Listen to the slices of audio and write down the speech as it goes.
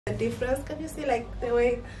The difference, can you see like the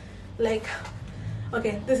way, like,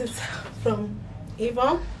 okay, this is from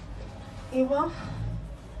Evo, you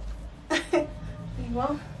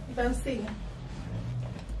can see.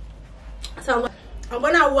 So I'm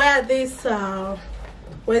gonna wear this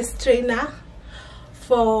waist trainer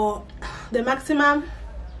for the maximum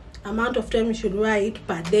amount of time you should wear it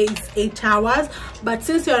per day is 8 hours, but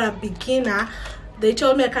since you're a beginner, they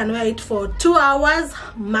told me I can wear it for 2 hours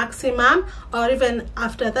maximum, or even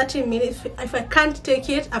after 30 minutes. If I can't take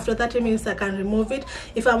it after 30 minutes, I can remove it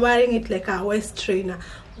if I'm wearing it like a waist trainer.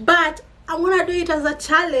 But I'm gonna do it as a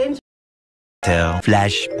challenge.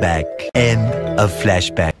 Flashback. End of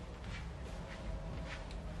flashback.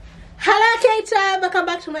 Hello Ktribe, welcome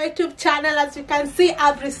back to my YouTube channel. As you can see,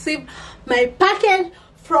 I've received my package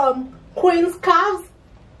from Queen's Curve.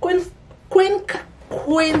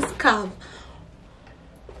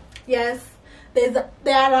 Yes,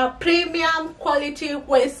 there are premium quality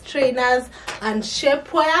waist trainers and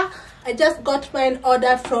shapewear. I just got mine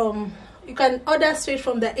ordered from, you can order straight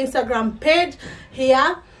from the Instagram page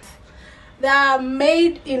here. They are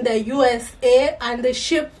made in the USA and they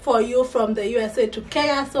ship for you from the USA to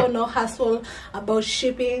Kenya, so no hassle about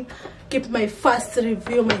shipping. Keep my first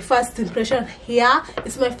review, my first impression here.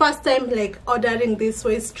 It's my first time like ordering this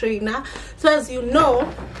waist trainer. So as you know,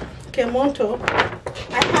 Kemunto,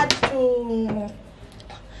 I had to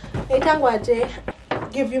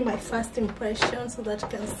give you my first impression so that you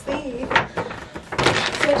can see.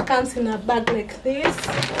 So it comes in a bag like this.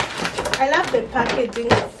 I love the packaging.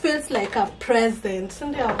 It feels like a present.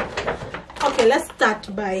 Okay, let's start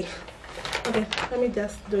by, okay, let me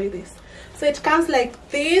just do this. So it comes like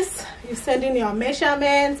this. You send in your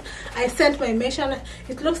measurements. I sent my measurement.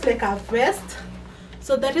 It looks like a vest.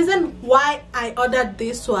 So the reason why I ordered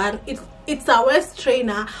this one, it's a waist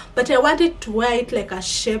trainer, but I wanted to wear it like a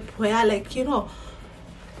shapewear, like, you know,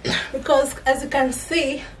 because as you can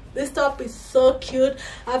see, this top is so cute.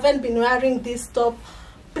 I haven't been wearing this top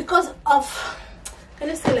because of, can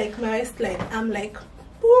you see like my waistline? I'm like,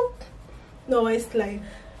 whoop, no waistline,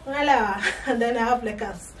 voila. And then I have like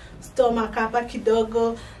a stomach hapa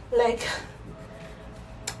kidogo, like,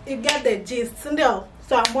 you get the gist. So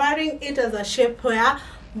I'm wearing it as a shapewear,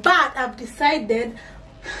 but I've decided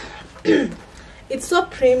it's so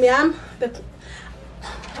premium that,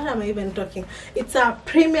 what am I even talking? It's a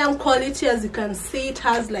premium quality. As you can see, it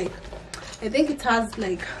has like, I think it has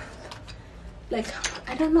like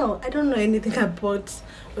I don't know anything about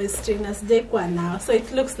waist trainers now. So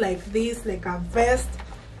it looks like this, like a vest.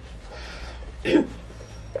 And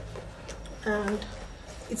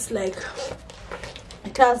it's like,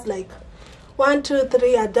 it has like 1, 2,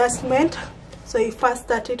 3 adjustment. So you first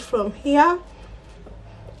start it from here.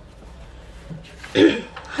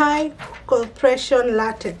 High compression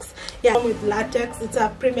latex, yeah, with latex. It's a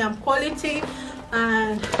premium quality,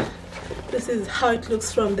 and this is how it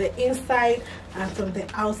looks from the inside and from the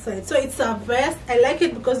outside. So it's a vest. I like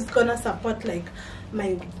it because it's gonna support like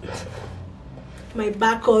my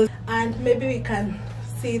buckle, and maybe we can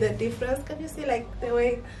see the difference. Can you see like the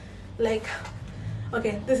way, like,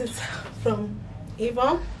 okay, this is from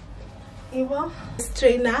Evo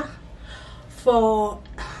trainer for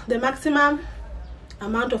the maximum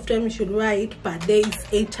amount of time you should wear it per day is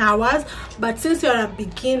 8 hours, but since you're a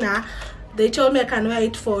beginner, they told me I can wear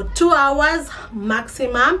it for 2 hours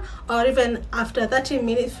maximum, or even after 30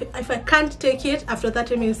 minutes. If I can't take it after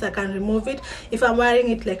 30 minutes, I can remove it if I'm wearing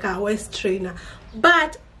it like a waist trainer.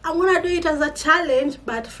 But I'm gonna do it as a challenge.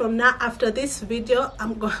 But from now, after this video,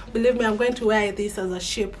 believe me, I'm going to wear this as a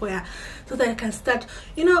shapewear so that I can start,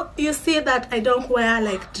 you know, you see that I don't wear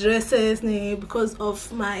like dresses because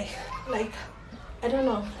of my, like, I don't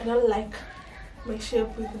know, I don't like my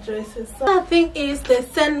shape with dresses. So the thing is, they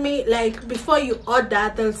send me, like, before you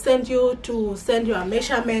order, they'll send you to send your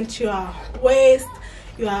measurement, your waist,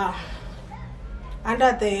 your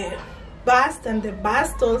under the bust and the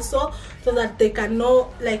bust also, so that they can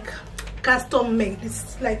know, like, custom made.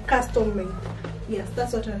 It's like custom made. Yes,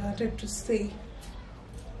 that's what I wanted to say.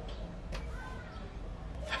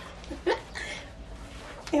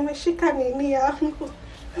 Imeshika nini yangu.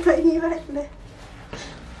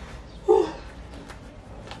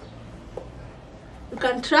 You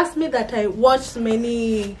can trust me that I watched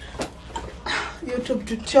many YouTube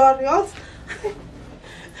tutorials.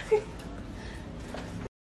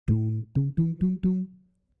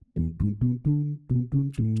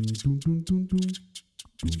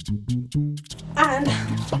 And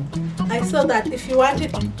I saw that if you want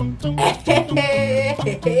it,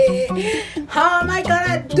 how am I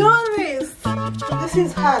gonna do this? This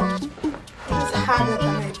is hard. This is harder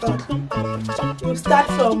than I thought. You start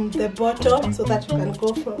from the bottom so that you can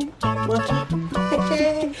go from bottom.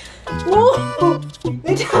 Woo!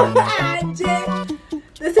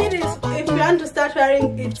 The thing is, if you want to start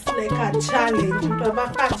wearing, it's like a challenge. It's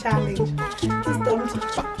a challenge.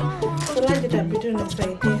 So let's get a bit on this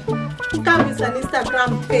idea. Come with an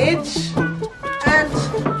Instagram page, and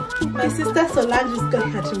my sister Solange is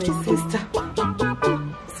going to my sister.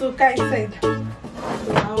 So Kai said,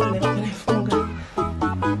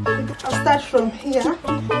 I'll start from here.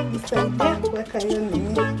 This idea, weka hiyo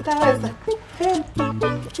nini. Utaweza.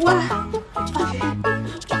 Wow. Okay.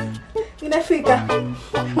 Inafika.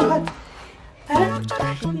 What?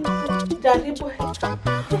 Jaribu.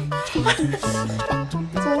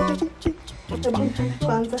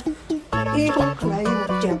 Kwanza. Hiyo na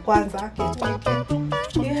hiyo ya kwanza.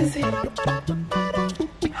 Yes.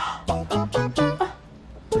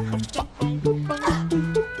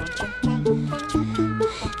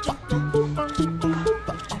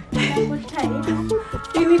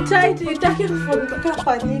 Tight, itaki kufunguka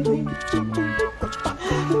kwa nini?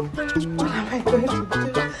 What am I going to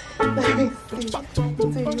do? Let me see.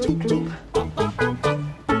 To YouTube.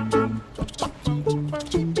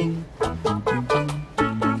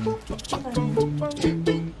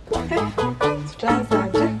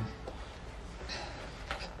 Tutaanzaje?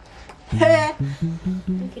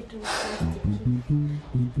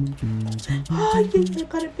 Oh, yes,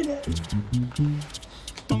 karibia.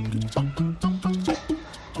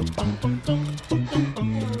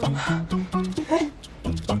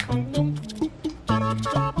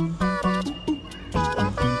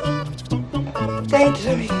 Thank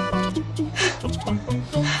you.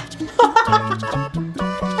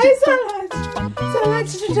 Hey, so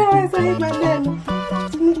much tutaweza hii maneno.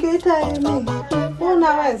 Nikaita yeye.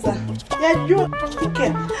 Unaweza. Ya juu.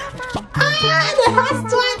 Okay. The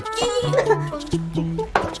last one in.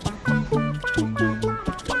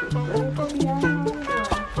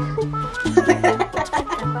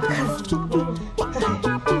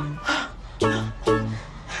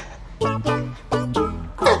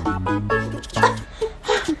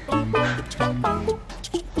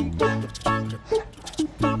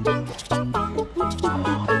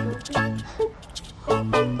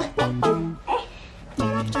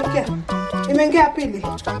 Imeingia pili.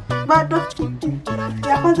 Bado.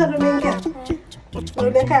 Ya kwanza ndo imeingia.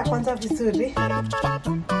 Nileka ya kwanza vizuri.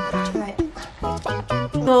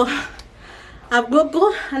 So I've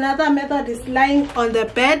googled another method is lying on the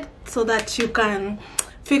bed so that you can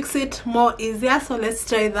fix it more easier. So let's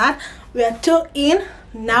try that. We are 2 in.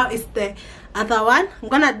 Now it's the other one. I'm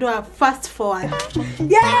gonna do a fast forward.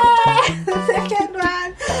 Yay! The second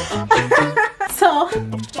one. So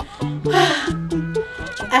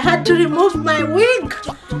I had to remove my wig.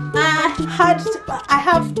 I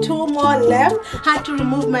have 2 more left. Had to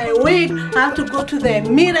remove my wig. I have to go to the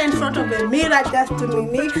mirror, in front of the mirror, just to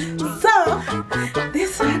mini. So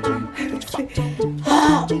this one, let me see.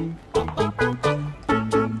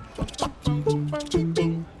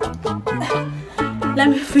 Let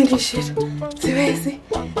me finish it. Siwezi.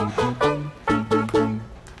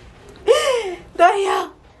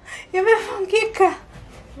 Ndio. Imefungika.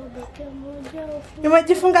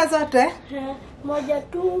 Umejifunga zote? Moja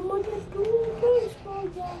tu.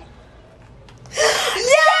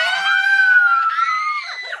 Yeah!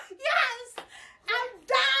 Yes! I'm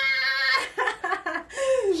done!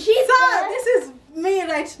 So, this is me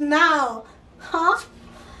right now. Huh?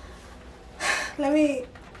 Let me...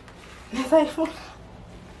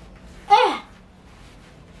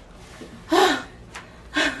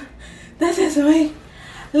 This is me.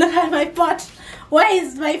 Look at my pot. Where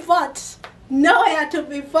is my pot? Nowhere to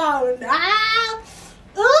be found. Ah!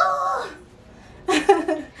 Ooh!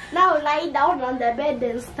 Now lie down on the bed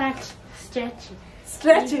and start stretching.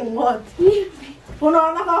 Stretching what?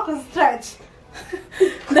 Unaona kama stretch.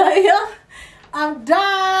 Ndio. I'm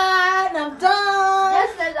done. Yes,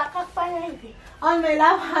 naweza kufanya hivi. On my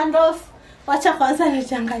love handles. Wacha kwanza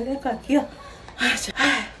niangalie kwa kio.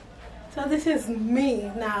 So this is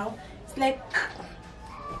me now. It's like,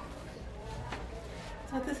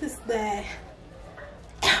 so this is the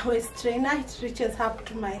waist trainer. It reaches up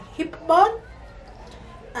to my hip bone,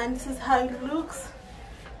 and this is how it looks.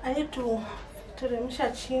 I need to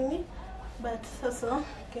teremsha chini, but so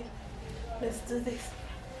okay. Let's do this.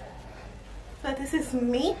 So this is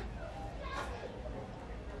me.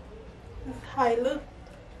 This is how I look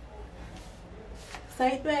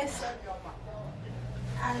sideways,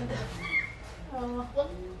 and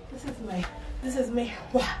this is me.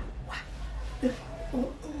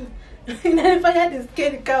 Inanifanya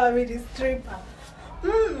niskie kama mimi stripper.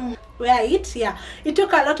 wear it. Yeah, it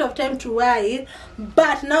took a lot of time to wear it,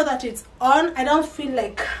 but now that it's on, I don't feel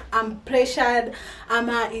like I'm pressured,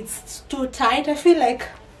 it's too tight. I feel like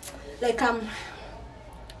I'm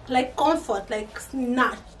like comfort, like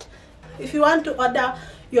snatched. If you want to order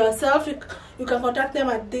yourself, you can contact them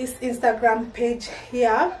at this Instagram page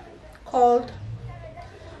here called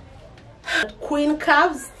Queen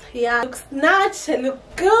Curves. Yeah, I look snatched, I look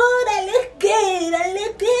good, I look good, I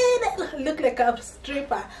look good, I look like a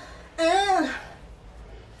stripper.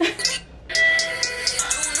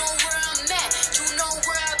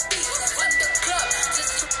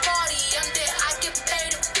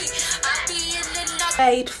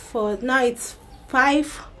 Now it's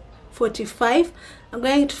 5:45. I'm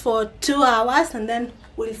going for 2 hours and then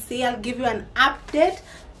we'll see. I'll give you an update,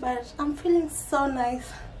 but I'm feeling so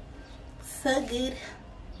nice, so good.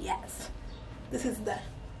 Yes, this is the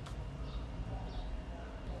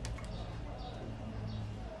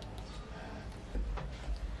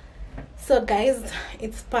so guys,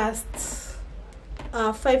 it's past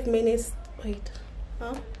 5 minutes. Wait,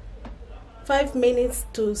 5 minutes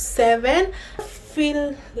to 7. I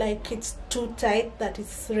feel like it's too tight, that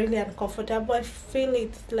it's really uncomfortable. I feel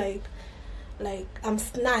it's like I'm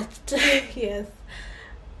snatched. Yes.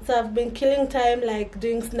 So I've been killing time like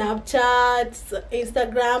doing Snapchat,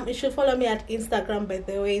 Instagram. You should follow me at Instagram, by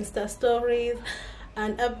the way, Insta stories.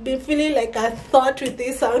 And I've been feeling like a thought with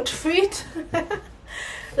this outfit.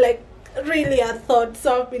 Like really a thought.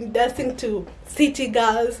 So I've been dancing to City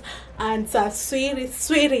Girls and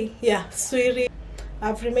Sweetie. Yeah, Sweetie.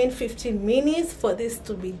 I've remained 15 minutes for this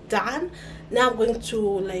to be done. Now I'm going to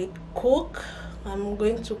like cook. I'm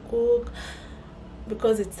going to cook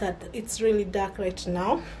because it's really dark right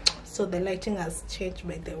now, so the lighting has changed,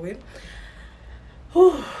 by the way.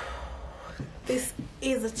 Whew. This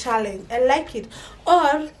is a challenge. I like it.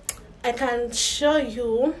 Or I can show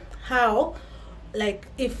you how, like,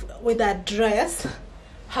 if with a dress,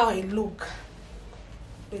 how I look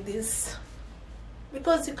with this,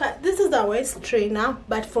 because you can. This is a waist trainer,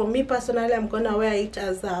 but for me personally, I'm gonna wear it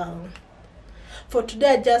as a. For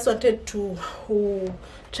today, I just wanted to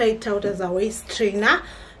try it out as a waist trainer,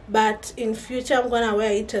 but in future I'm gonna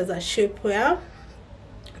wear it as a shapewear.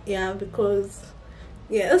 Yeah, because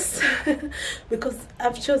yes, because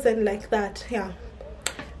I've chosen like that. Yeah,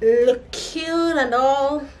 look cute and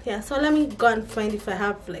all. Yeah, so let me go and find if I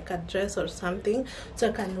have like a dress or something so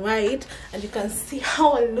I can wear it and you can see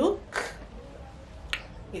how I look.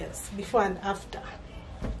 Yes, before and after.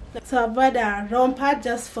 So I've got a romper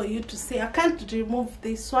just for you to see. I can't remove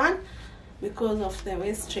this one because of the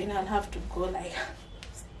waist trainer. I'll have to go like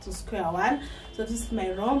to square one. So this is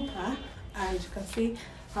my romper, and you can see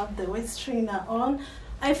I have the waist trainer on.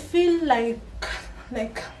 I feel like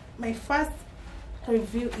my first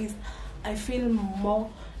review is I feel more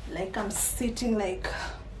like I'm sitting like,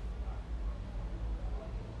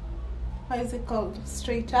 what is it called,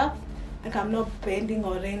 straight up, like I'm not bending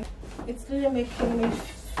or anything. It's really making me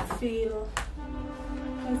feel,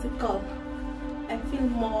 what is it called, I feel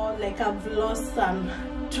more like I've lost some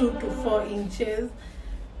 2 to 4 inches.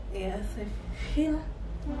 Yes, I feel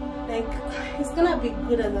like it's gonna be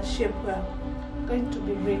good as a shapewear. Going to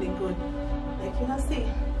be really good, like you can see.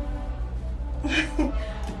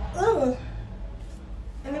 Oh,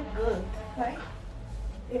 I look good, right?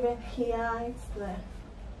 Even here it's there,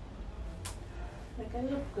 like I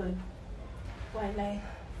look good, while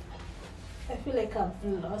I feel like I've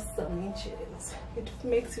lost some inches. It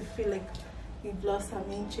makes you feel like you've lost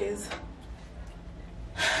some inches.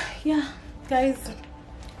 Yeah, guys,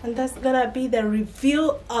 and that's gonna be the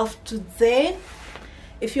review of today.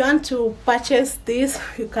 If you want to purchase this,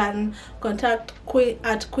 you can contact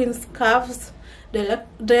Queen's Curves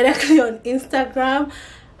directly on Instagram,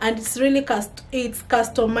 and it's really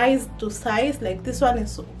customized to size. Like this one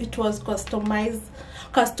it was customized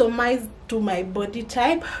to my body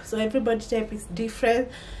type, so every body type is different.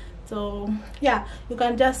 So yeah, you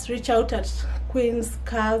can just reach out at Queen's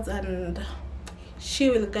Curves and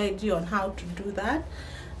she will guide you on how to do that.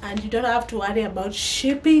 And you don't have to worry about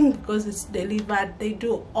shipping because it's delivered. They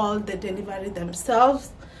do all the delivery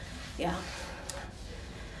themselves. Yeah.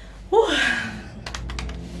 Whew.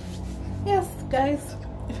 Yes, guys,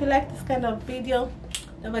 if you like this kind of video,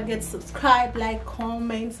 don't forget to subscribe, like,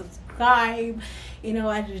 comment, subscribe. You know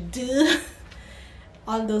what to do.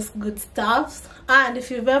 All those good stuffs. And if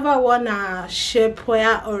you've ever worn a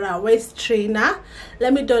shapewear or a waist trainer,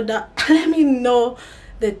 let me know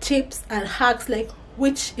the tips and hacks, like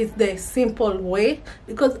which is the simple way,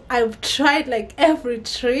 because I've tried like every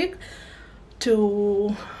trick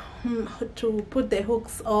to put the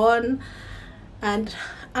hooks on and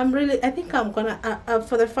I think I'm gonna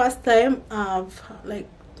for the first time I've like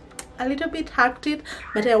a little bit hacked it,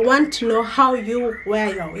 but I want to know how you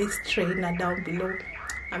wear your waist trainer down below,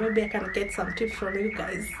 and maybe I can get some tips from you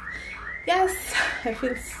guys. Yes, I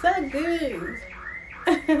feel so good.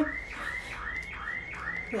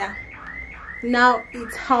 Yeah, now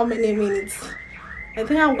it's how many minutes? I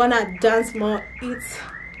think I'm gonna dance more. It's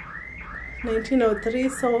 19:03,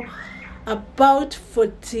 so about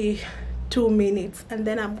 42 minutes, and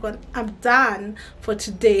then I'm done for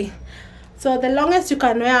today. So the longest you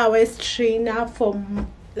can wear a waist trainer for,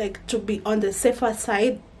 like, to be on the safer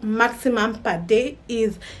side, maximum per day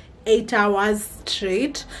is 8 hours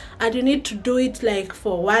straight, and you need to do it like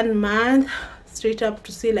for 1 month straight up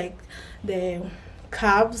to see like the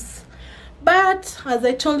curves. But as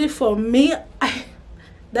I told you, for me,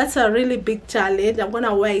 that's a really big challenge. I'm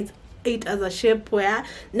gonna wear it as a shapewear.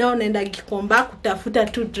 Now nenda Gikomba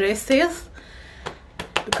kutafuta 2 dresses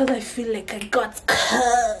because I feel like I got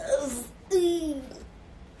curves.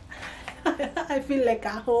 I feel like a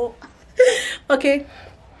hoe. Okay,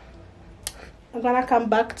 I'm gonna come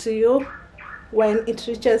back to you when it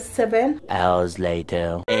reaches 7 hours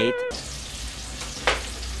later. 8.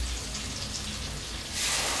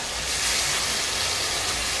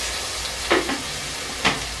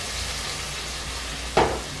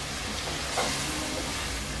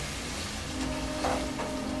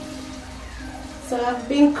 So I've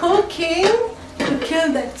been cooking to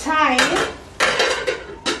kill the time.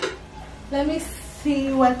 Let me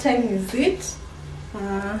see, what time is it?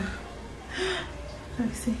 Let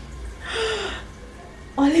me see.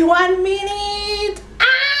 Only 1 minute.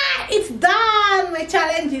 It's done. My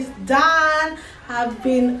challenge is done. I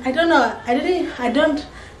don't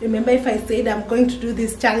remember if I said I'm going to do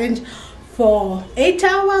this challenge for 8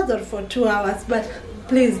 hours or for 2 hours, but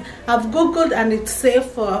please, I've googled and it's safe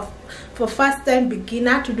for first time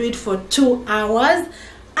beginner to do it for 2 hours,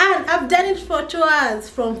 and I've done it for 2 hours,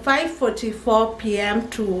 from 5:44 p.m.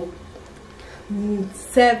 to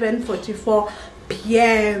 7:44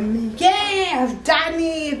 p.m. Yeah, I've done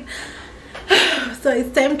it. So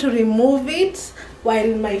it's time to remove it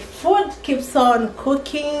while my food keeps on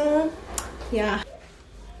cooking. Yeah,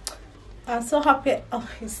 I'm so happy. Oh,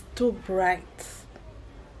 it's too bright.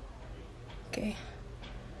 Okay,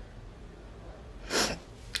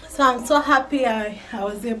 so I'm so happy I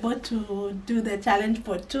was able to do the challenge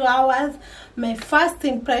for 2 hours. My first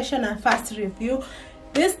impression and first review,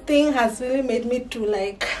 this thing has really made me to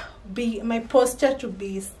like my posture to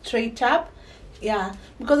be straight up. Yeah,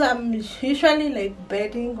 because I'm usually like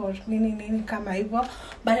bedding or nini kama hivyo,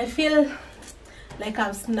 but I feel like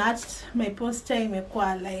I've snatched. My posture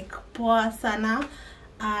imekuwa like poa sana.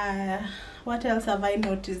 What else have I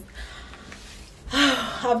noticed?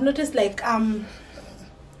 I've noticed like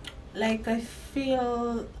I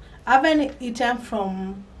feel I haven't eaten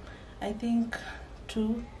from I think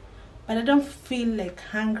 2, but I don't feel like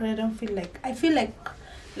hungry. I feel like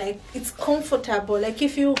it's comfortable. Like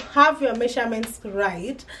if you have your measurements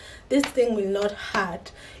right, this thing will not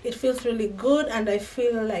hurt. It feels really good, and I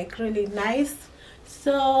feel like really nice.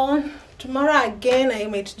 So tomorrow again I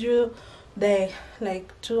might do the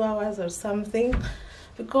like 2 hours or something,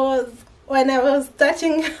 because when I was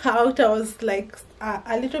starting out I was like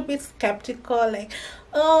a little bit skeptical, like,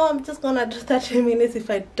 oh, I'm just gonna do 30 minutes if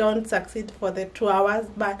I don't succeed for the 2 hours.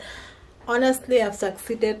 But honestly, I've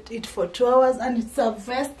succeeded it for 2 hours, and it's a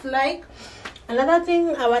vest like. Another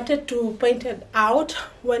thing I wanted to point it out,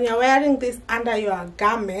 when you're wearing this under your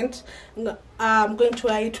garment, I'm going to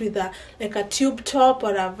wear it with like a tube top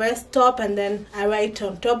or a vest top, and then I wear it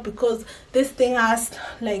on top, because this thing has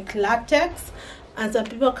like latex, and some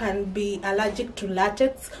people can be allergic to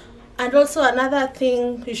latex. And also another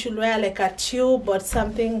thing, you should wear like a tube or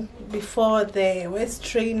something before the waist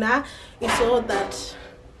trainer, is so that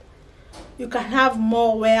you can have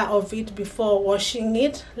more wear of it before washing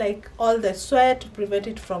it, like all the sweat, to prevent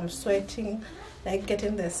it from sweating, like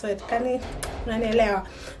getting the sweat.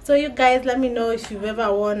 So you guys, let me know if you've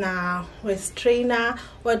ever worn a waist trainer.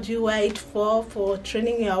 What do you wear it for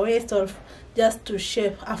training your waist, or just to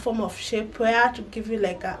shape, a form of shapewear to give you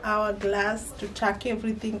like an hourglass to tuck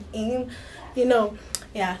everything in, you know.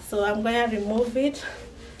 Yeah, so I'm gonna remove it.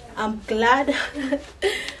 I'm glad.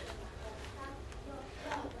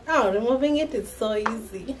 Oh, removing it is so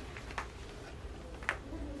easy.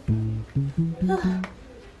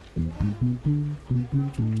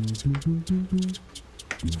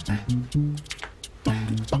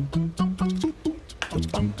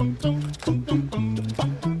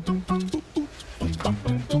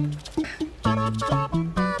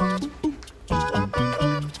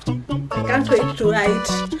 I can't wait to write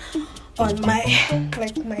on my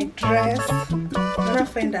my dress. I'm gonna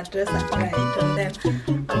find a dress I like and then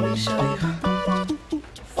I will show you.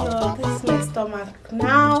 So this is my stomach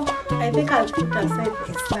now. I think I'll put aside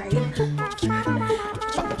my side.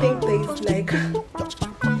 I think there is like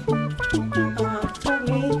tell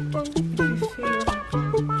me if you feel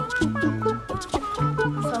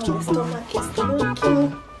how my stomach is looking.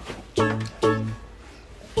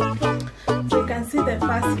 So you can see the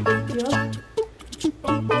first video.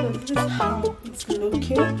 So this is how it's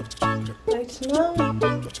looking right now.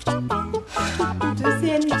 Do you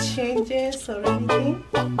see any changes or anything?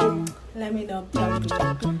 Let me know down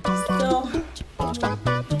below.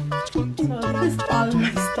 So this is all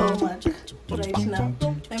my stomach right now.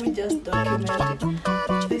 Let me just document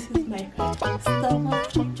it. This is my stomach.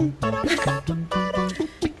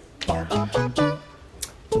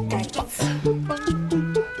 Guys,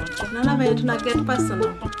 none of it to not get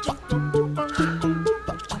personal.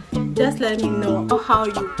 Just let me know how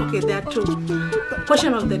you, okay, there are two.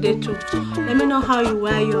 Question of the day too. Let me know how you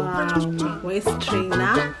wear your waist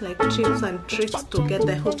trainer, like tips and tricks to get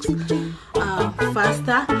the hooks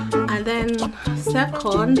faster. And then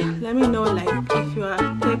second, let me know like if you are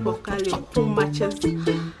a type of girl who matches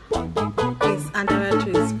his underwear to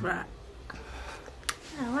his bra.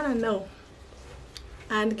 I wanna know.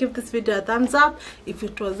 And give this video a thumbs up if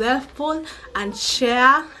it was helpful, and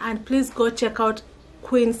share, and please go check out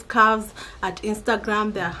Queen's Curves at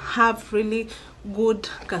Instagram. They have really good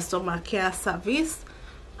customer care service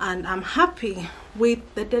and I'm happy with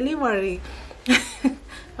the delivery.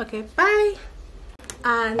 Okay, bye.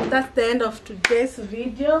 And that's the end of today's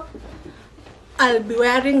video. I'll be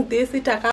wearing this.